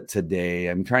was it today?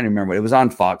 I'm trying to remember. It was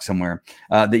on Fox somewhere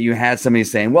that you had somebody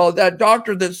saying, well, that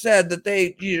doctor that said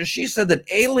that she said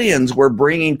that aliens were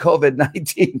bringing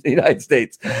COVID-19 to the United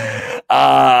States.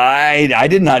 I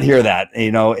did not hear that,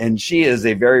 and she is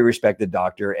a very respected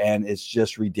doctor, and it's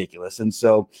just ridiculous. And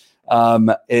so,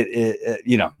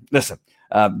 listen,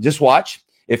 just watch.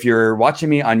 If you're watching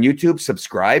me on YouTube,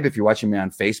 subscribe. If you're watching me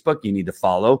on Facebook, you need to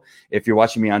follow. If you're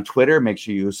watching me on Twitter, make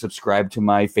sure you subscribe to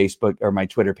my Facebook or my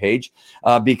Twitter page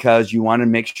because you want to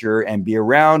make sure and be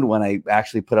around when I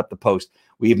actually put up the post.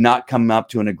 We have not come up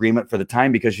to an agreement for the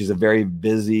time because she's a very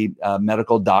busy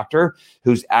medical doctor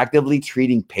who's actively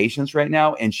treating patients right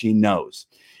now, and she knows.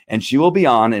 And she will be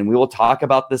on, and we will talk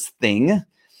about this thing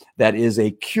that is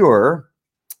a cure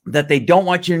that they don't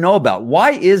want you to know about.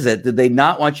 Why is it that they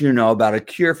not want you to know about a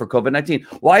cure for COVID-19?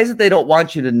 Why is it they don't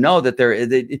want you to know that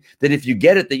that if you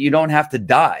get it, that you don't have to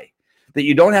die, that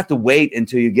you don't have to wait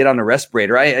until you get on a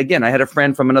respirator? I had a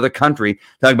friend from another country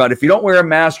talking about if you don't wear a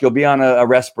mask, you'll be on a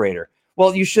respirator.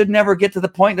 Well, you should never get to the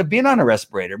point of being on a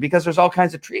respirator because there's all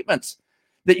kinds of treatments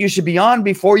that you should be on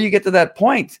before you get to that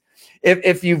point.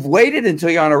 If you've waited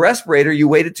until you're on a respirator, you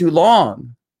waited too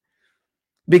long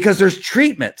because there's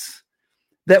treatments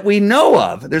that we know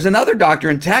of. There's another doctor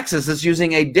in Texas that's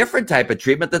using a different type of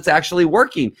treatment that's actually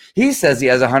working. He says he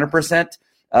has 100%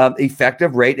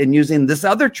 effective rate in using this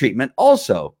other treatment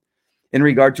also in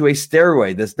regard to a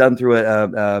steroid that's done through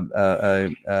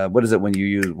what is it when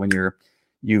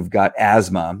you've got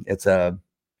asthma? It's one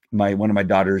of my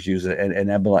daughters use an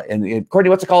nebulizer. And Courtney,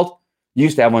 what's it called? You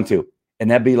used to have one too. A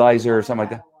nebulizer or something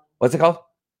like that. What's it called?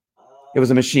 It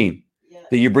was a machine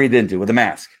that you breathe into with a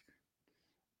mask.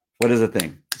 What is the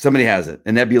thing? Somebody has it.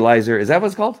 A nebulizer. Is that what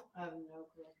it's called?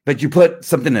 But you put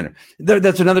something in it.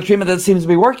 That's another treatment that seems to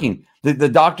be working. The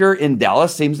doctor in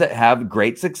Dallas seems to have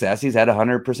great success. He's had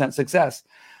 100% success.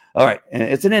 All right. And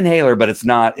it's an inhaler, but it's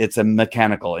not. It's a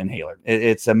mechanical inhaler.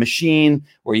 It's a machine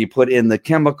where you put in the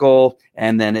chemical,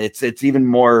 and then it's even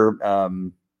more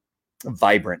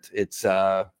vibrant. It's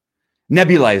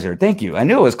nebulizer. Thank you. I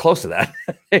knew it was close to that.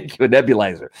 Thank you. A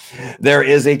nebulizer. There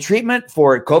is a treatment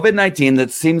for COVID-19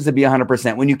 that seems to be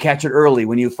 100% when you catch it early,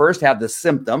 when you first have the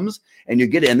symptoms and you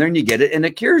get in there and you get it and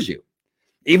it cures you.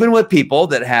 Even with people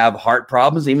that have heart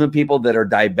problems, even people that are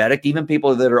diabetic, even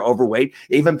people that are overweight,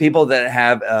 even people that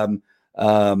have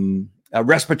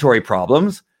respiratory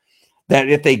problems, that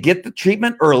if they get the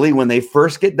treatment early when they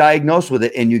first get diagnosed with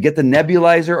it and you get the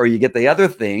nebulizer or you get the other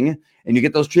thing and you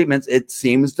get those treatments, it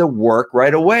seems to work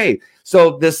right away.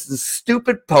 So this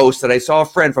stupid post that I saw a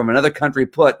friend from another country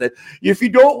put that if you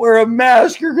don't wear a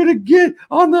mask, you're going to get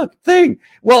on the thing.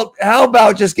 Well, how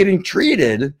about just getting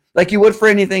treated like you would for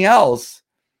anything else,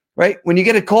 right? When you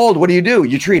get a cold, what do?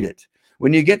 You treat it.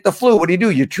 When you get the flu, what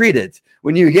do? You treat it.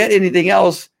 When you get anything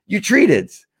else, you treat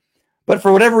it. But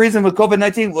for whatever reason with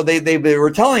COVID-19, well, they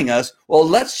were telling us, well,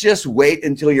 let's just wait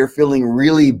until you're feeling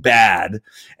really bad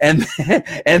and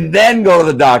then go to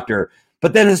the doctor.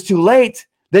 But then it's too late.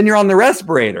 Then you're on the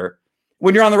respirator.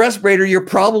 When you're on the respirator, you're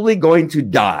probably going to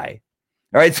die.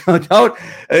 All right. So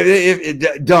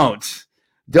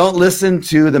don't listen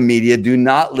to the media. Do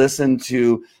not listen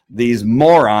to these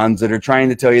morons that are trying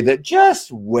to tell you that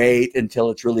just wait until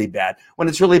it's really bad. When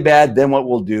it's really bad, then what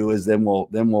we'll do is then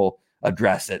we'll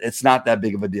address it. It's not that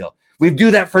big of a deal. We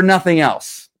do that for nothing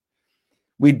else.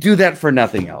 All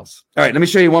right, let me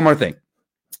show you one more thing.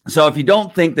 So if you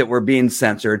don't think that we're being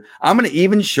censored, I'm going to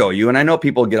even show you, and I know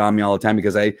people get on me all the time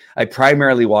because I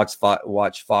primarily watch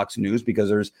Fox News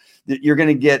because you're going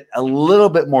to get a little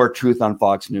bit more truth on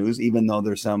Fox News, even though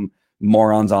there's some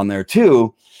morons on there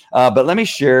too. But let me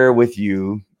share with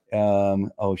you.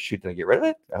 Oh shoot, did I get rid of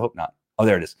it? I hope not. Oh,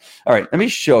 there it is. All right, let me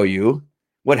show you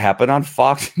what happened on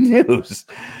Fox News.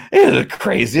 It is the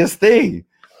craziest thing.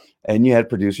 And you had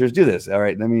producers do this. All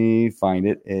right, let me find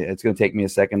it. It's going to take me a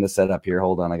second to set up here.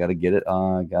 Hold on. I got to get it.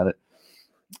 I got it.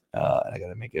 I got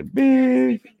to make it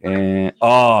big. And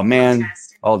oh, man.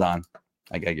 Hold on.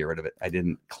 I got to get rid of it. I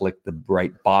didn't click the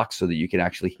right box so that you can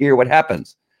actually hear what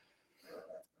happens.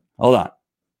 Hold on.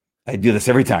 I do this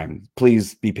every time.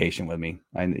 Please be patient with me.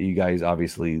 You guys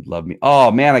obviously love me. Oh,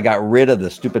 man, I got rid of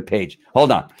the stupid page.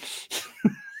 Hold on.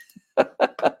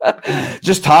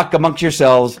 Just talk amongst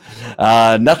yourselves.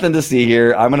 Nothing to see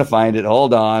here. I'm going to find it.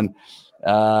 Hold on.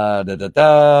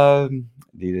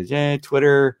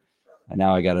 Twitter. And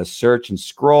now I got to search and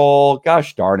scroll.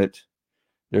 Gosh darn it.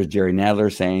 There's Jerry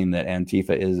Nadler saying that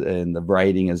Antifa is and the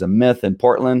rioting is a myth in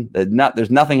Portland.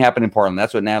 There's nothing happening in Portland.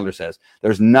 That's what Nadler says.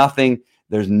 There's nothing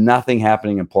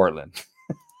happening in Portland.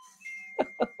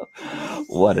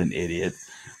 What an idiot.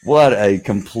 What a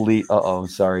complete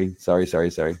sorry.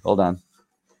 Hold on.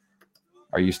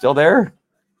 Are you still there?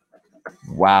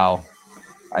 Wow.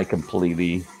 I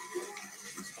completely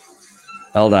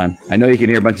hold on. I know you can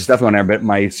hear a bunch of stuff on there, but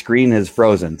my screen is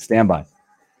frozen. Stand by.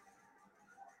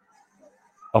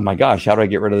 Oh my gosh, how do I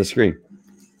get rid of the screen?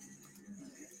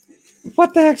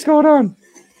 What the heck's going on?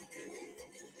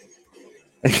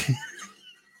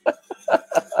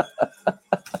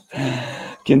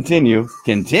 Continue.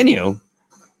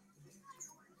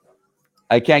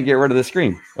 I can't get rid of the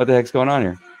screen. What the heck's going on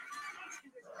here?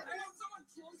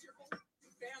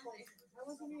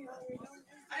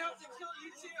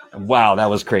 Wow, that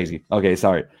was crazy. Okay,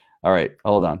 sorry. All right,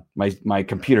 hold on. My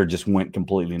computer just went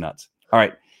completely nuts. All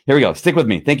right, here we go. Stick with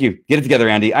me. Thank you. Get it together,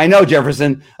 Andy. I know,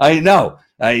 Jefferson. I know.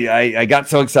 I got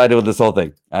so excited with this whole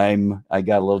thing. I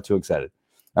got a little too excited.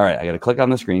 All right, I got to click on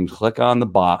the screen, click on the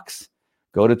box,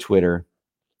 go to Twitter,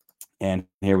 and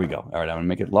here we go. All right, I'm going to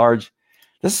make it large.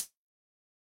 This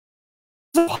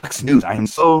is Fox News. I am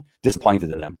so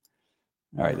disappointed in them.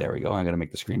 All right, there we go. I'm going to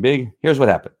make the screen big. Here's what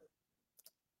happened.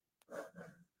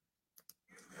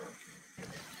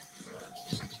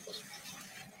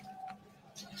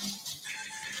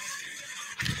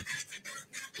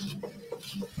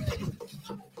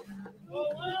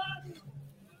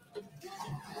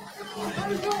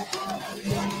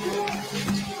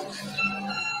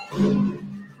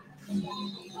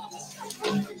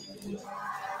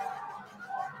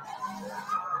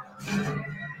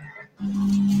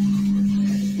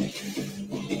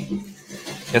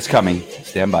 It's coming.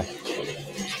 Stand by. I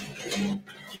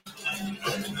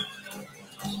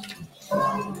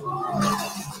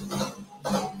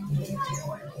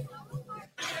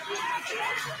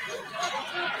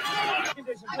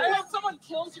hope someone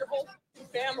kills your whole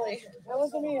family. That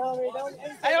wasn't me, Hillary.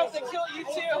 I hope they kill you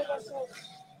too.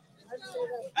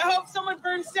 I hope someone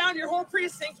burns down your whole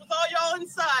precinct with all y'all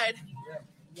inside.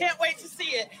 Can't wait to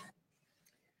see it.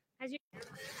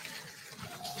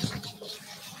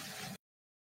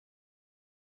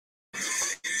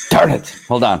 Darn it.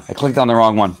 Hold on. I clicked on the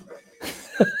wrong one.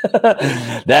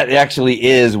 That actually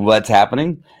is what's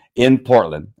happening in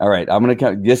Portland. All right. I'm going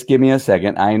to just give me a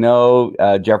second. I know,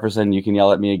 Jefferson, you can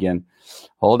yell at me again.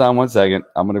 Hold on one second.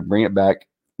 I'm going to bring it back.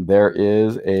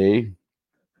 There's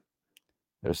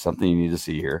something you need to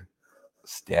see here.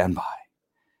 Stand by.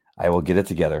 I will get it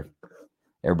together.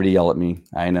 Everybody yell at me.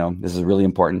 I know. This is really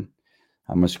important.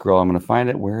 I'm going to scroll. I'm going to find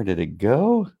it. Where did it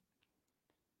go?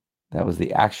 That was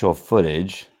the actual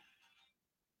footage.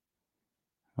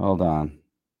 Hold on.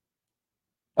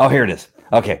 Oh, here it is.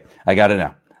 Okay, I got it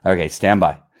now. Okay, stand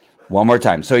by. One more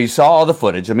time. So you saw all the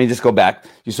footage. Let me just go back.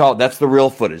 You saw that's the real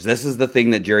footage. This is the thing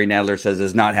that Jerry Nadler says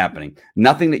is not happening.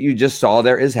 Nothing that you just saw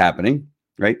there is happening,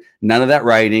 right? None of that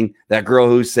rioting. That girl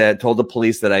who told the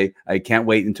police that I can't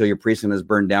wait until your precinct is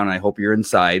burned down and I hope you're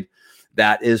inside.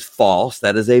 That is false.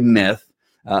 That is a myth.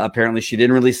 Apparently, she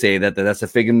didn't really say that. That's a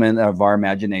figment of our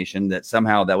imagination. That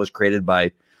somehow that was created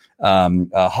by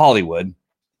Hollywood.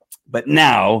 But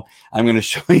now I'm going to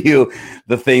show you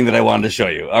the thing that I wanted to show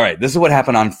you. All right, this is what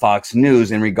happened on Fox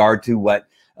News in regard to what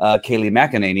Kayleigh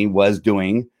McEnany was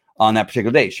doing on that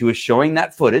particular day. She was showing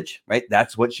that footage, right?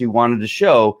 That's what she wanted to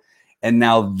show. And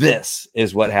now this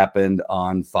is what happened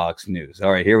on Fox News.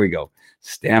 All right, here we go.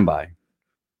 Stand by.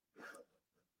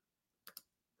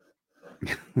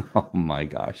 Oh my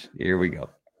gosh. Here we go.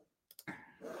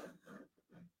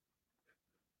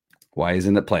 Why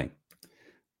isn't it playing?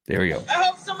 There we go. I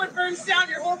hope someone burns down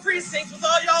your whole precinct with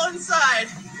all y'all inside.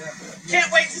 Can't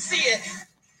wait to see it.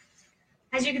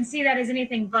 As you can see, that is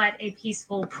anything but a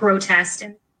peaceful protest.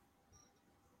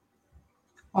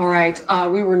 All right.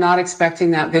 We were not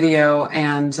expecting that video,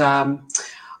 and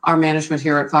our management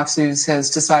here at Fox News has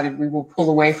decided we will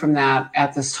pull away from that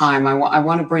at this time. I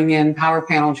want to bring in Power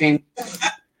Panel James.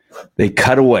 They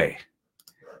cut away.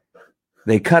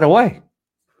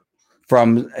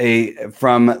 From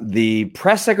the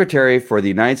press secretary for the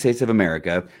United States of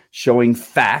America showing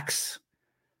facts.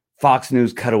 Fox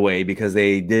News cut away because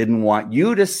they didn't want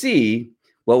you to see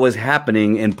what was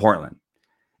happening in Portland.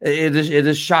 It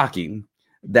is shocking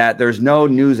that there's no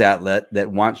news outlet that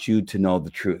wants you to know the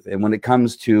truth. And when it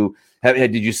comes to,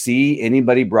 did you see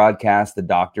anybody broadcast the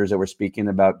doctors that were speaking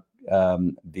about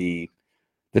the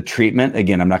treatment?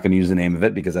 Again, I'm not going to use the name of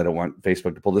it because I don't want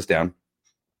Facebook to pull this down.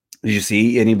 Did you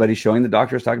see anybody showing the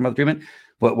doctors talking about the treatment?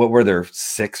 What were there,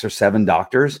 6 or 7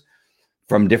 doctors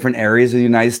from different areas of the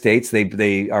United States.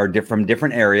 They are from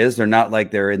different areas. They're not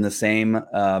like they're in the same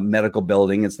medical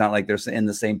building. It's not like they're in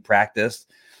the same practice,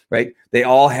 right? They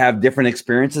all have different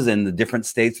experiences in the different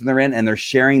states that they're in, and they're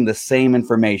sharing the same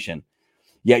information.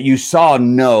 Yet you saw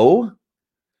no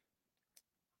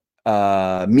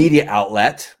media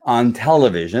outlet on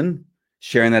television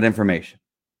sharing that information.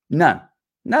 None.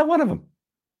 Not one of them,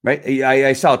 right?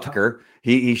 I saw Tucker.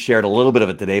 He shared a little bit of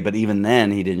it today, but even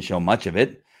then he didn't show much of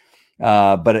it.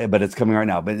 But it's coming right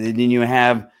now. But then you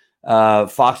have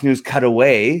Fox News cut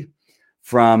away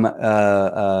from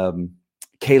Kayleigh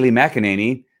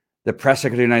McEnany, the press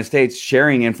secretary of the United States,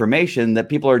 sharing information that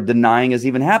people are denying is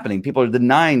even happening. People are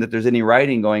denying that there's any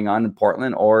rioting going on in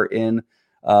Portland or in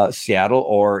Seattle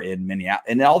or in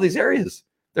Minneapolis, in all these areas.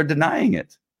 They're denying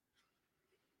it.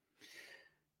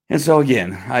 And so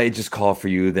again, I just call for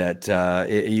you that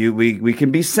we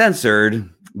can be censored,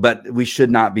 but we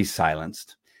should not be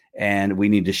silenced. And we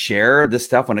need to share this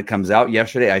stuff when it comes out.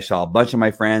 Yesterday, I saw a bunch of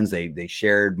my friends. They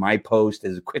shared my post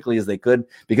as quickly as they could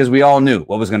because we all knew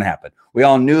what was going to happen. We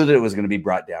all knew that it was going to be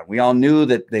brought down. We all knew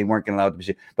that they weren't going to allow it to be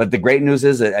shared. But the great news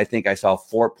is that I think I saw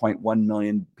 4.1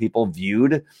 million people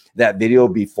viewed that video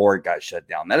before it got shut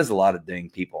down. That is a lot of dang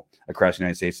people across the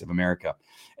United States of America.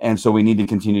 And so we need to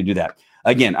continue to do that.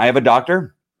 Again, I have a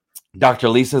doctor. Dr.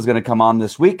 Lisa is going to come on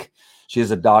this week. She is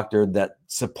a doctor that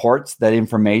supports that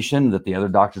information that the other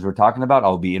doctors were talking about.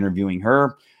 I'll be interviewing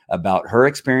her about her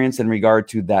experience in regard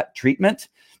to that treatment.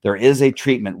 There is a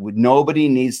treatment. Nobody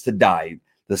needs to die.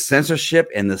 The censorship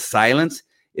and the silence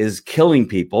is killing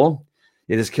people.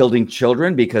 It is killing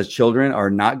children because children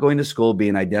are not going to school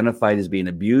being identified as being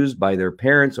abused by their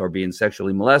parents or being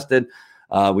sexually molested.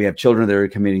 We have children that are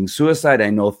committing suicide. I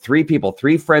know three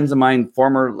friends of mine,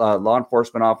 former law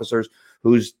enforcement officers,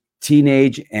 whose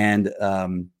teenage and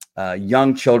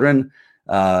young children.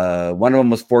 One of them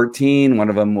was 14. One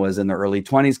of them was in their early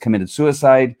 20s, committed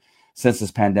suicide since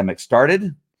this pandemic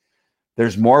started.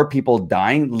 There's more people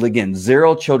dying. Again,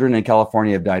 0 children in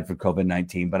California have died from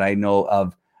COVID-19, but I know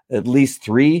of at least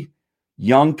 3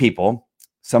 young people,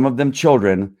 some of them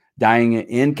children, dying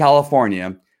in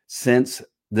California since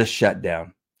the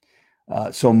shutdown.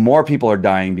 So more people are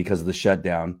dying because of the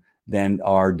shutdown than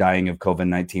are dying of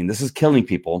COVID-19. This is killing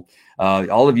people.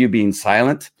 All of you being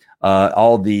silent,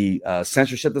 all the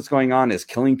censorship that's going on is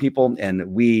killing people.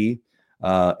 And we,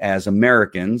 as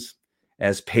Americans,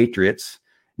 as patriots,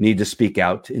 need to speak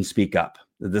out and speak up.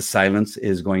 The silence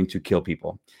is going to kill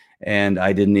people. And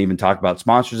I didn't even talk about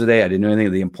sponsors today. I didn't know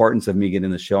anything. The importance of me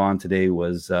getting the show on today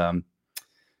was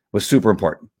super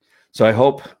important. So I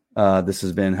hope this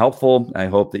has been helpful. I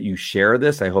hope that you share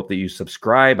this. I hope that you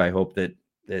subscribe. I hope that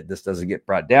this doesn't get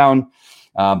brought down.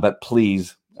 But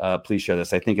please share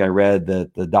this. I think I read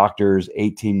that the doctor's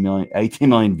 18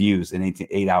 million views in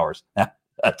 8 hours.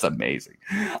 That's amazing.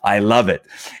 I love it.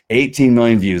 18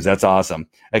 million views. That's awesome.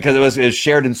 Because it was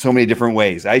shared in so many different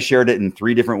ways. I shared it in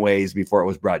 3 different ways before it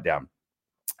was brought down.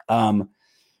 Valerie,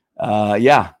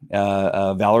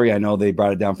 I know they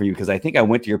brought it down for you because I think I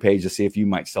went to your page to see if you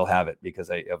might still have it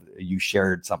because you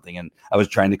shared something, and I was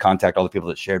trying to contact all the people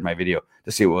that shared my video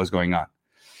to see what was going on.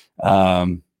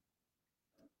 I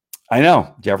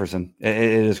know, Jefferson. It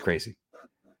is crazy.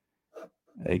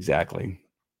 Exactly.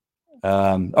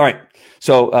 All right.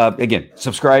 So again,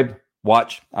 subscribe,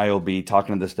 watch. I will be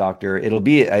talking to this doctor. It'll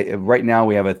be right now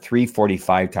we have a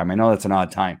 3:45 time. I know that's an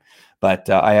odd time, but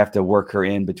I have to work her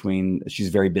in between. She's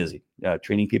very busy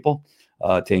treating people,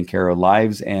 taking care of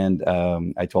lives. And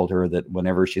I told her that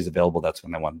whenever she's available, that's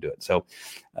when I want to do it. So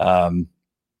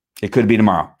it could be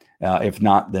tomorrow. If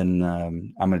not, then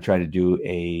I'm going to try to do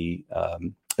a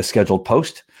scheduled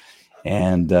post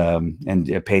and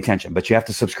pay attention. But you have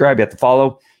to subscribe, you have to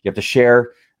follow, you have to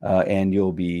share, and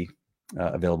you'll be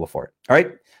available for it. All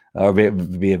right,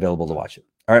 be available to watch it.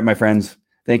 All right, my friends.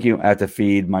 Thank you. I have to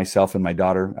feed myself and my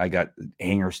daughter. I got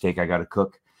hanger steak I got to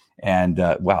cook, and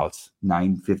wow, it's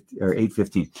 9:50 or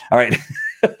 8:15. All right,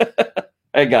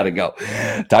 I gotta go.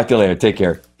 Talk to you later. Take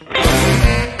care.